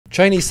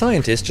Chinese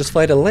scientists just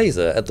fired a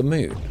laser at the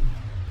moon.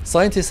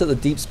 Scientists at the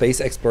Deep Space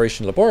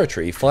Exploration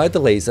Laboratory fired the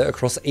laser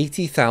across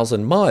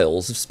 80,000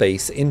 miles of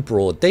space in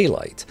broad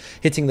daylight,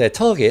 hitting their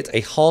target,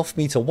 a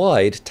half-meter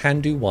wide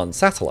Tandu 1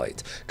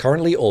 satellite,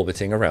 currently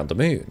orbiting around the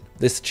moon.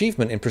 This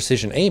achievement in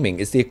precision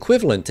aiming is the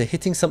equivalent to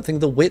hitting something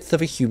the width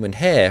of a human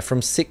hair from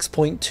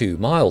 6.2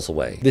 miles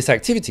away. This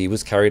activity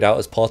was carried out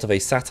as part of a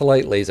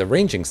satellite laser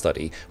ranging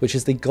study, which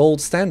is the gold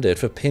standard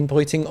for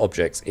pinpointing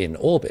objects in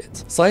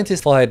orbit.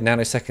 Scientists fired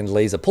nanosecond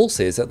laser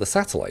pulses at the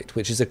satellite,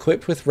 which is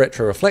equipped with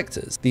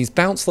retroreflectors. These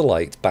bounce the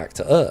light back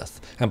to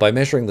Earth, and by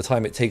measuring the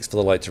time it takes for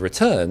the light to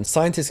return,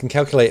 scientists can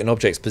calculate an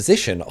object's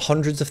position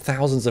hundreds of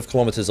thousands of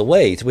kilometers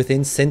away to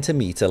within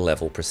centimeter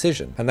level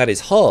precision. And that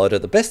is hard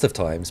at the best of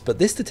times, but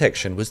this detection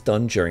was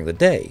done during the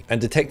day,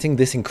 and detecting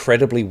this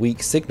incredibly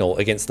weak signal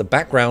against the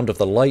background of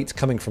the light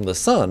coming from the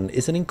sun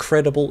is an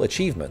incredible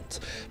achievement.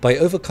 By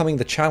overcoming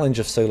the challenge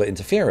of solar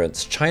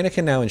interference, China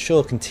can now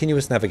ensure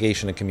continuous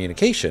navigation and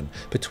communication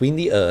between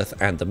the Earth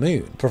and the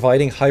moon,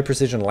 providing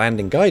high-precision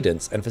landing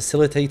guidance and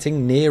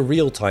facilitating near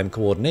real-time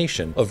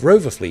coordination of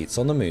rover fleets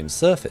on the moon's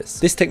surface.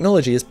 This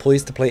technology is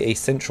poised to play a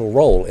central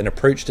role in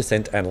approach,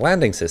 descent, and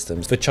landing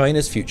systems for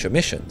China's future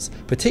missions,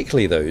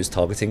 particularly those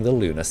targeting the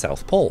lunar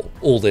South Pole.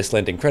 All this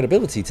lending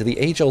credibility to the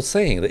age-old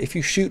saying that if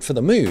you shoot for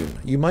the moon,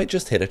 you might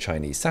just hit a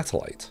Chinese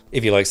satellite.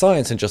 If you like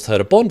science and just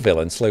heard a Bond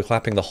villain slow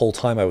clapping the whole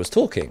time I was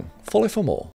talking, follow for more.